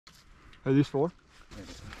Are these 4?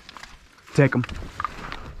 Take them.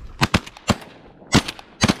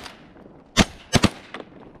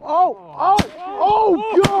 Oh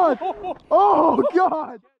God! Oh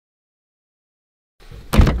God!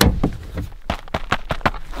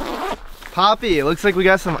 Poppy, it looks like we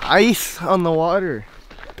got some ice on the water.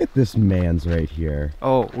 Look at this man's right here.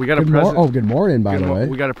 Oh, we got a present. Oh, good morning, by the way.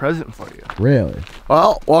 We got a present for you. Really?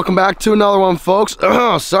 Well, welcome back to another one, folks.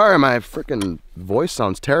 Sorry, my freaking voice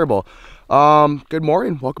sounds terrible. Good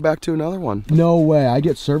morning. Welcome back to another one. No way. I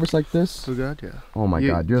get service like this? So good, yeah. Oh my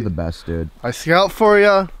God, you're the best, dude. I scout for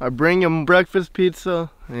you. I bring you breakfast pizza,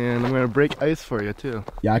 and I'm gonna break ice for you too.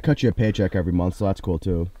 Yeah, I cut you a paycheck every month, so that's cool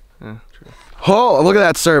too. Yeah, true. Oh, look at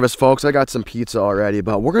that service, folks. I got some pizza already,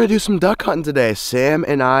 but we're gonna do some duck hunting today. Sam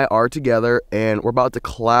and I are together, and we're about to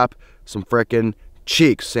clap some frickin'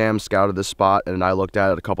 cheeks. Sam scouted this spot, and I looked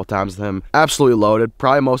at it a couple times with him. Absolutely loaded.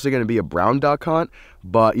 Probably mostly gonna be a brown duck hunt,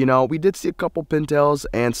 but you know, we did see a couple pintails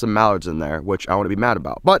and some mallards in there, which I want to be mad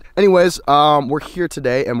about. But anyways, we're here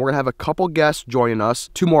today, and we're gonna have a couple guests joining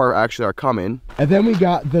us. 2 more actually are coming. And then we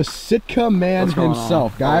got the Sitka man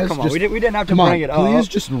himself, guys. Come on, we didn't have to bring it up. Please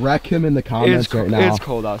just wreck him in the comments right now. It's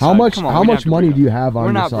cold outside. How much money do you have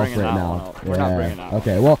on yourself right now? We're not bringing that.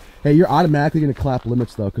 Okay, well, hey, you're automatically gonna clap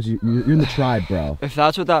limits though, because you're in the tribe, bro. If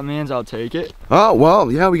that's what that means, I'll take it. Oh,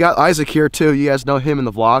 well, yeah, we got Isaac here too. You guys know him in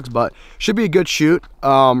the vlogs, but should be a good shoot.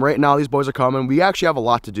 Right now, these boys are coming. We actually have a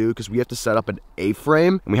lot to do because we have to set up an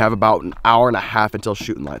A-frame, and we have about an hour and a half until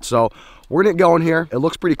shooting light. So we're gonna get going here. It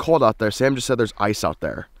looks pretty cold out there. Sam just said there's ice out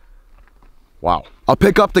there. Wow. I'll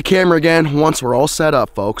pick up the camera again once we're all set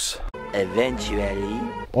up, folks. Eventually.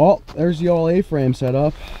 Well, there's the old A-frame set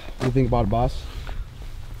up. What do you think about it, boss?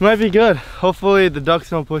 Might be good. Hopefully the ducks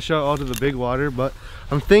don't push out all to the big water, but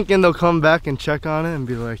I'm thinking they'll come back and check on it and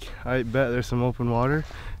be like, I bet there's some open water,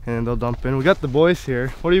 and they'll dump in. We got the boys here.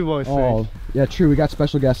 What do you boys think? Oh, yeah, true. We got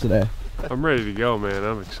special guests today. I'm ready to go, man.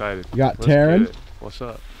 I'm excited. We got Taryn. What's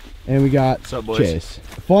up? And we got What's up, boys? Chase.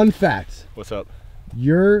 Fun fact. What's up?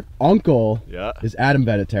 Your uncle is Adam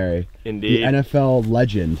Vinatieri. Indeed. The NFL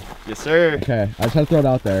legend. Yes, sir. Okay, I just had to throw it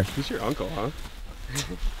out there. He's your uncle, huh?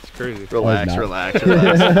 It's crazy. Relax. Relax.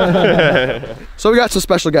 So we got some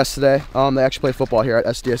special guests today. They actually play football here at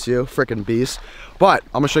SDSU, freaking beasts. But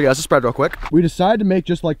I'm gonna show you guys the spread real quick. We decided to make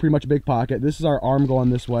just like pretty much a big pocket. This is our arm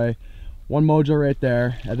going this way. 1 mojo right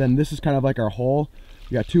there, and then this is kind of like our hole.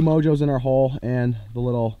 We got 2 mojos in our hole and the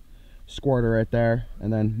little squirter right there,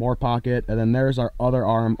 and then more pocket, and then there's our other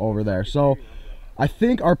arm over there. So I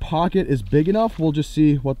think our pocket is big enough. We'll just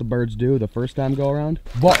see what the birds do the first time go around.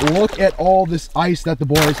 But look at all this ice that the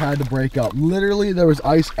boys had to break up. Literally there was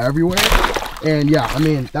ice everywhere, and yeah, I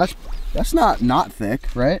mean that's not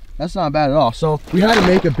thick, right? That's not bad at all. So we had to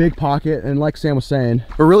make a big pocket, and like Sam was saying,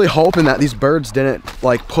 we're really hoping that these birds didn't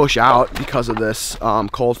like push out because of this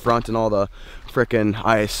cold front and all the freaking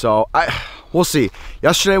ice. So we'll see.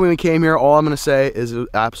 Yesterday when we came here, all I'm gonna say is it was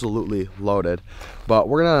absolutely loaded. But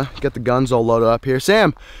we're gonna get the guns all loaded up here.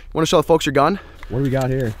 Sam, you wanna show the folks your gun? what do we got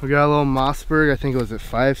here? We got a little Mossberg. I think it was at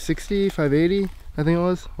 560, 580. I think it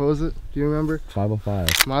was. What was it? Do you remember? 505.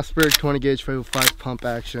 Mossberg 20 gauge 505 pump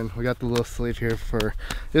action. We got the little sleeve here for.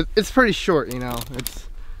 It's pretty short, you know.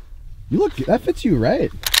 You look. That fits you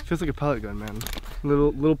right. Feels like a pellet gun, man.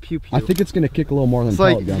 Little pew pew. I think it's gonna kick a little more than it's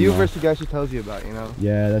pellet like gun, you though. versus the guy she tells you about, you know.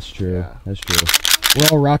 Yeah, that's true. Yeah. That's true. We're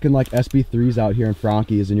all rocking like SB3s out here in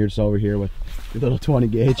Frankies, and you're just over here with your little 20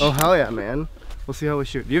 gauge. Oh hell yeah, man. We'll see how we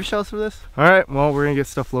shoot. Do you have shells for this? All right. Well, we're gonna get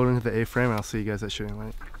stuff loaded into the A-frame, and I'll see you guys at shooting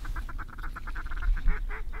light.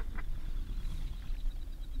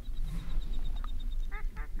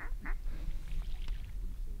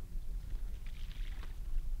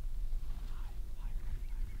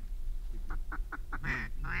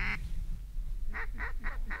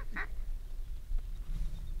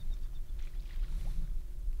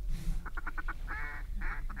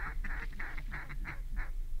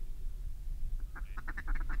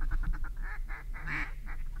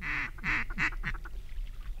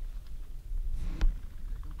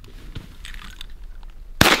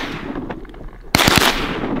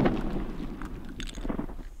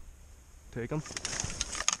 Take them.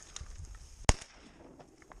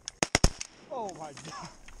 Oh my god.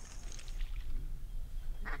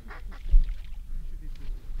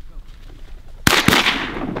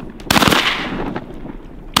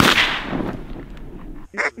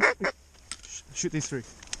 Shoot these 3.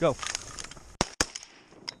 Go.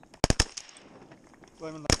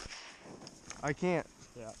 I can't.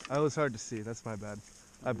 Yeah. That was hard to see. That's my bad.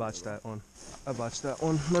 I botched that one.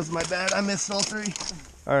 That's my bad. I missed all 3.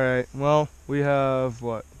 All right. Well, we have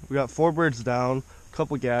what? We got 4 birds down. a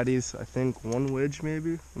couple gaddies, I think 1 wedge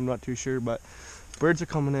maybe. I'm not too sure, but birds are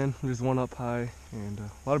coming in. There's one up high, and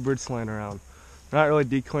a lot of birds flying around. They're not really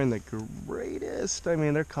decoying the greatest. I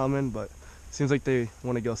mean, they're coming, but it seems like they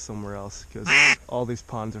want to go somewhere else because all these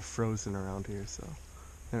ponds are frozen around here, so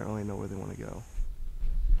they don't really know where they want to go.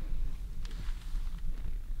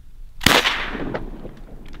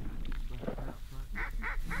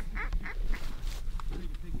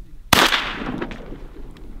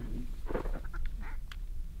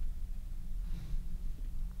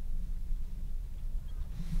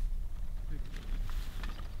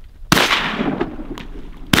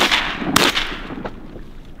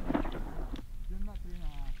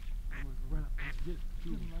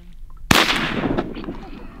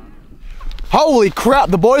 Holy crap,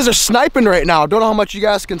 the boys are sniping right now. Don't know how much you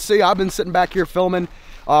guys can see. I've been sitting back here filming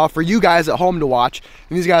for you guys at home to watch,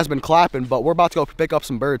 and these guys have been clapping, but we're about to go pick up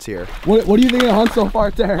some birds here. What do you think of the hunt so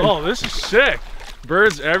far, Terry? Oh, this is sick.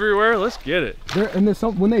 Birds everywhere. Let's get it. And there's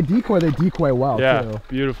some, when they decoy well, yeah, too.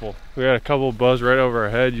 beautiful. We got a couple buzz right over our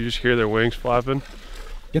head. You just hear their wings flapping.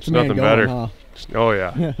 Get the man nothing going, better. huh? Oh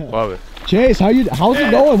yeah, love it. Chase, how's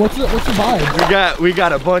it going? What's the vibe? We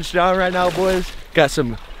got a bunch down right now, boys. Got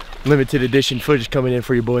some limited edition footage coming in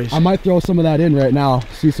for you boys. I might throw some of that in right now.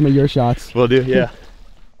 See some of your shots. Will do, yeah.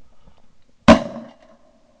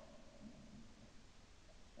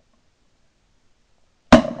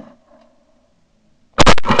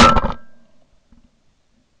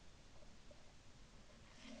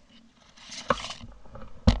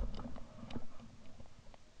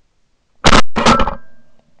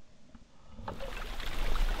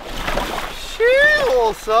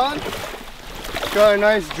 Chill, son. Got a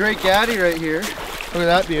nice Drake Addy right here. Look at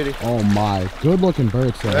that beauty. Oh my, good looking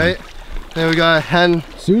bird, son. Right? Then we got a hen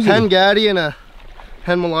Gaddy and a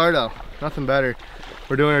hen Mulardo. Nothing better.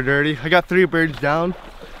 We're doing her dirty. I got 3 birds down.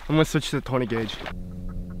 I'm gonna switch to the 20 gauge.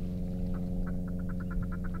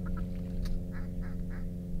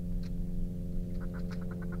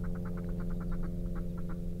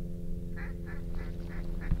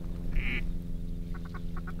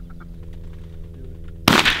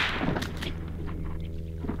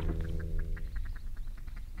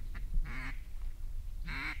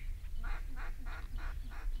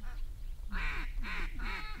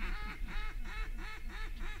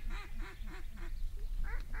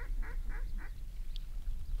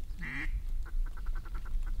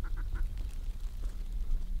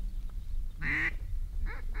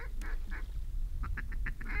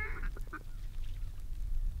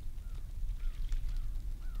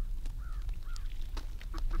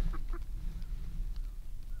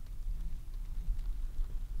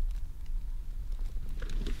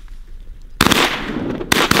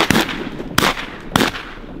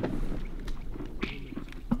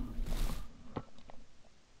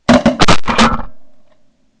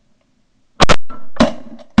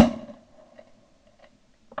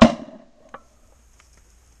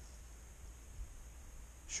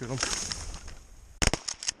 Shoot him.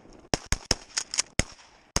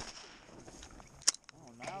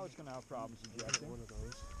 Oh, now it's gonna have problems ejecting. One of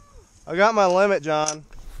those. I got my limit, John.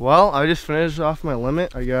 Well, I just finished off my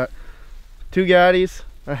limit. I got 2 gaddies,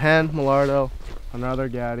 a hen, Mulardo, another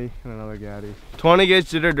gaddy, and another gaddy. 20 gauge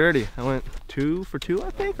did her dirty. I went 2 for 2, I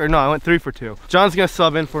think? Or no, I went 3 for 2. John's gonna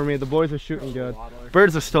sub in for me. The boys are shooting good.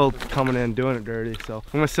 Birds are still coming in, doing it dirty. So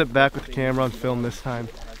I'm gonna sit back with the camera and film this time.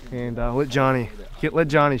 And let Johnny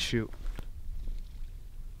shoot.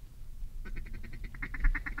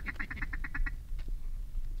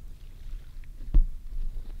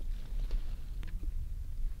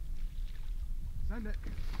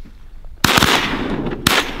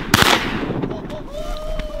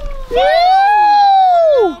 Woo!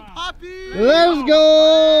 Let's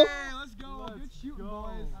go! Let's go. Good shooting,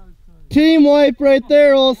 boys. Team wipe right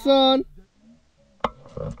there, old son.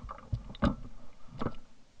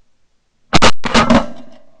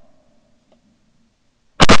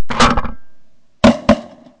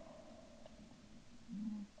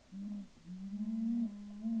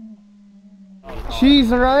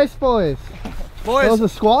 Cheese and rice, boys. That was a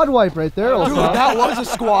squad wipe right there. Dude, that was a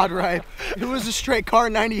squad wipe. It was a straight car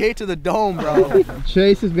 98 to the dome, bro.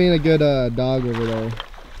 Chase is being a good dog over there.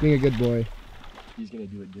 Being a good boy. He's gonna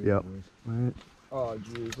do it good. Yep. Boys. Right. Oh,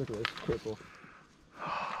 jeez, look at this cripple.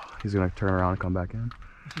 He's gonna turn around and come back in.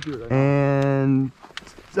 Do it right And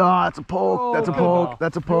that's a poke. Oh, that's a good poke. ball.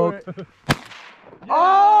 That's a poke.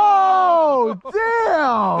 Oh,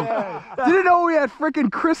 damn! Didn't know we had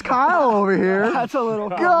freaking Chris Kyle over here. That's a little.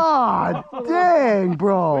 God dang,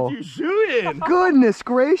 bro. You shooting? Goodness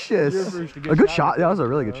gracious. A good shot. Yeah, that was a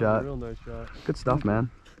really good shot. Real nice shot. Good stuff,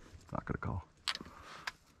 man. Not gonna call.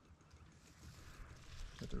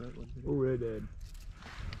 Oh, it did.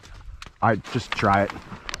 Alright, just try it.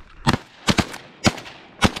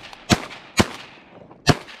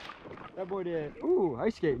 That boy did. Ooh,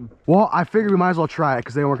 ice skating. Well, I figured we might as well try it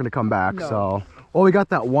because they weren't going to come back. No. So, well, we got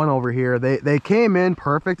that one over here. They came in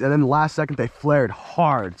perfect, and then the last second they flared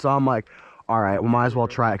hard. So I'm like, all right, we might as well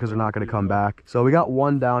try it because they're not going to come back. So we got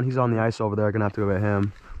one down. He's on the ice over there. Gonna have to go get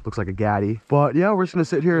him. Looks like a gaddy. But yeah, we're just gonna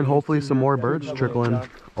sit here and hopefully some more birds trickle in.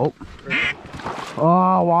 Oh,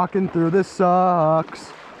 walking through this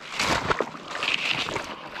sucks.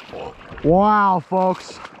 Wow,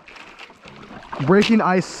 folks. Breaking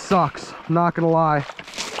ice sucks. I'm not gonna lie.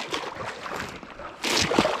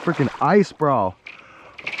 Freaking ice, bro.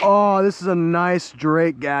 Oh, this is a nice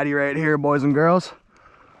Drake gaddy right here, boys and girls.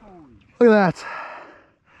 Look at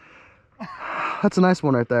that. That's a nice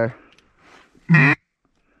one right there. Yeah,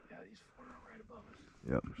 these four are right above us.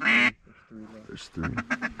 Yep. There's three.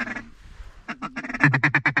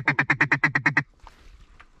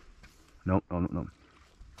 Nope, no.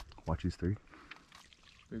 Watch these three.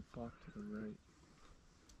 Big block to the right.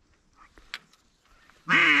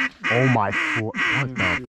 Oh my, what the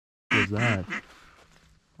f is that?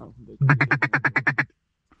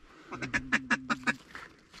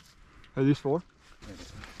 Are these 4?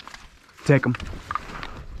 Take them.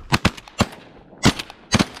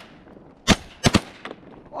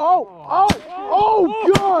 Oh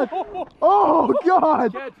God! Oh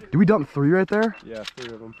God! Did we dump 3 right there? Yeah,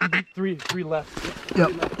 3 of them. Three left.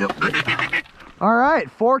 Yep. All right,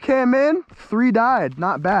 4 came in, 3 died.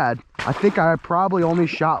 Not bad. I think I probably only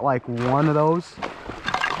shot like 1 of those.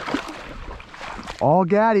 All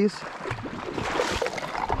gaddies.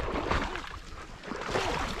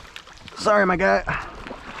 Sorry, my guy.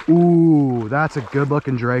 Ooh, that's a good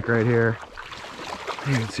looking Drake right here.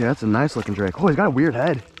 You can see that's a nice looking Drake. Oh, he's got a weird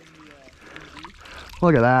head.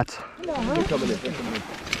 Look at that. They're coming in.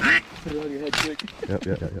 Put it on your head quick.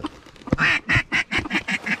 Yep.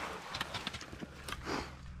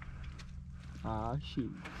 Ah,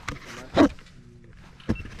 shoot.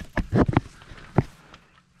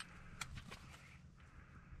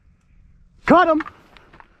 Cut him.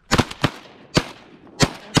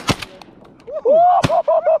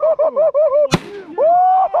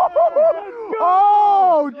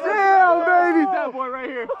 Oh, damn, baby. That boy right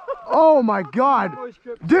here. Oh my God.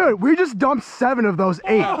 Dude, we just dumped 7 of those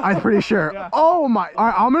 8, I'm pretty sure. Oh my. All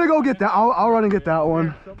right, I'm gonna go get that. I'll run and get that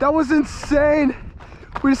one. That was insane.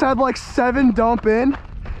 We just had like 7 dump in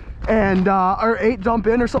and, or 8 dump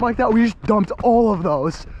in or something like that. We just dumped all of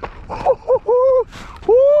those.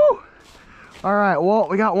 Woo. All right, well,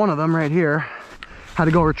 we got one of them right here. Had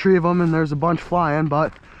to go retrieve them, and there's a bunch flying,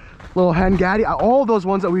 but little hen gaddy. All of those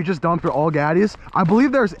ones that we just dumped are all gaddies. I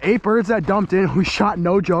believe there's 8 birds that dumped in. We shot,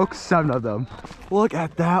 no joke, 7 of them. Look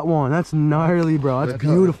at that one. That's gnarly, bro. That's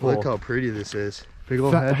beautiful. Look how pretty this is. Big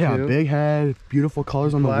old head, yeah, too. big head, beautiful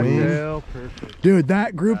colors on the wings. Tail, perfect. Dude,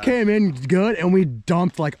 that group came in good, and we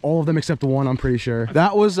dumped like all of them except 1, I'm pretty sure.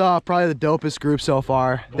 That was probably the dopest group so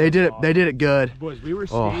far. They did it good. Boys, we were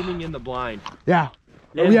standing in the blind. Yeah.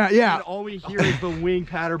 And, Yeah. And all we hear is the wing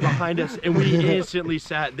patter behind us, and we instantly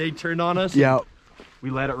sat. They turned on us. Yeah. We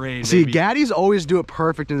let it rain. See, baby. gaddies always do it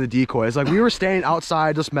perfect in the decoys. Like, we were standing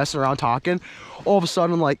outside just messing around talking. All of a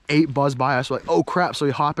sudden, like 8 buzz by us. We're like, oh crap. So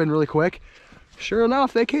we hop in really quick. Sure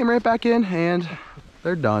enough, they came right back in and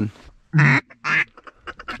they're done.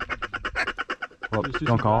 Oh,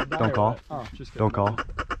 don't call. Don't call. Oh, just Don't call.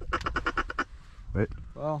 Wait.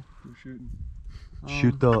 Well, you're shooting.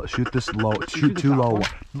 Shoot this low. Shoot the too top low.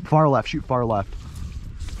 one? Far left. Shoot far left.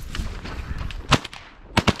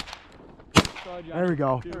 There we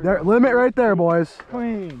go. There, limit right there, boys.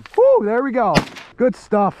 Clean. Woo, there we go. Good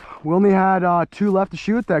stuff. We only had 2 left to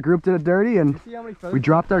shoot. That group did it dirty, and we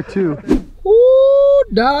dropped our 2. Ooh,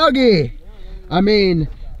 doggy. I mean,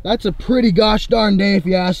 that's a pretty gosh darn day if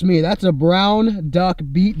you ask me. That's a brown duck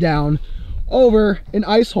beatdown over an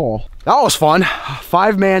ice hole. That was fun.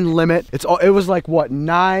 5-man limit. It was like what,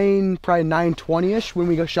 probably 9:20ish when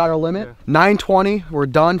we shot our limit. Yeah. 9:20, we're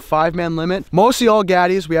done. 5-man limit. Mostly all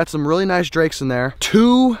gaddies. We had some really nice drakes in there.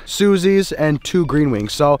 2 Susies and 2 green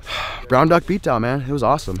wings. So brown duck beatdown, man. It was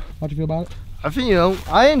awesome. How'd you feel about it? I think,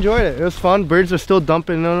 I enjoyed it. It was fun. Birds are still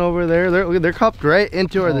dumping in over there. They're cupped right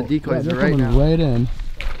into where the decoys are right now. Right in.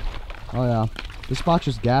 Oh yeah. This spot's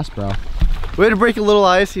just gas, bro. We had to break a little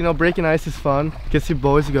ice. Breaking ice is fun. Gets you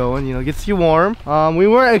boys going, gets you warm. We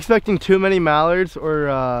weren't expecting too many mallards or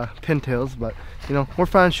pintails, but we're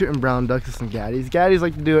fine shooting brown ducks and gaddies. Gaddies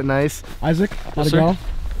like to do it nice. Isaac, how'd it go?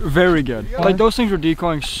 Very good. Like, those things were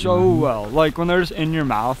decoying so well. Like, when they're just in your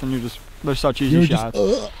mouth and they're such easy shots.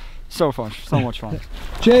 So fun, so much fun.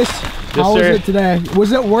 Chase, how was it today?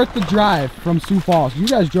 Was it worth the drive from Sioux Falls? You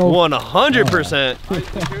guys drove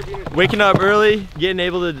 100%. Waking up early, getting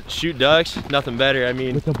able to shoot ducks, nothing better. I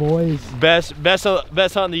mean, with the boys. Best hunt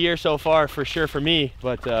of the year so far, for sure for me.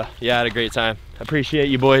 But yeah, I had a great time. Appreciate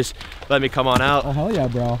you boys. Let me come on out. Oh hell yeah,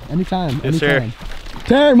 bro! Anytime. Yes, anytime. sir.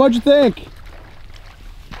 Taryn, what'd you think?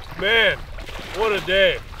 Man, what a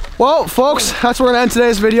day. Well, folks, that's where we're gonna end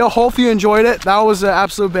today's video. Hopefully you enjoyed it. That was an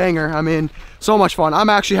absolute banger. I mean, so much fun. I'm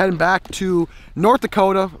actually heading back to North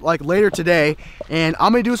Dakota like later today, and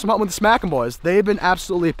I'm gonna do some hunting with the Smackin' Boys. They've been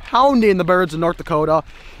absolutely pounding the birds in North Dakota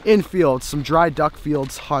in fields, some dry duck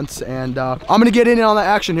fields hunts, and I'm gonna get in on that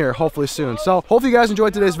action here hopefully soon. So hopefully you guys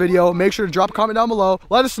enjoyed today's video. Make sure to drop a comment down below.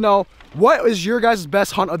 Let us know what is your guys'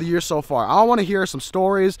 best hunt of the year so far. I want to hear some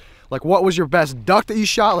stories. Like, what was your best duck that you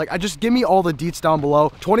shot? Like, just give me all the deets down below.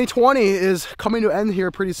 2020 is coming to an end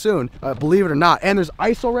here pretty soon, believe it or not. And there's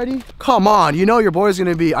ice already? Come on, you know your boy's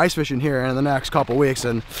gonna be ice fishing here in the next couple weeks,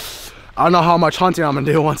 and I don't know how much hunting I'm gonna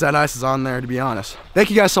do once that ice is on there, to be honest. Thank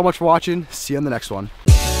you guys so much for watching. See you in the next one.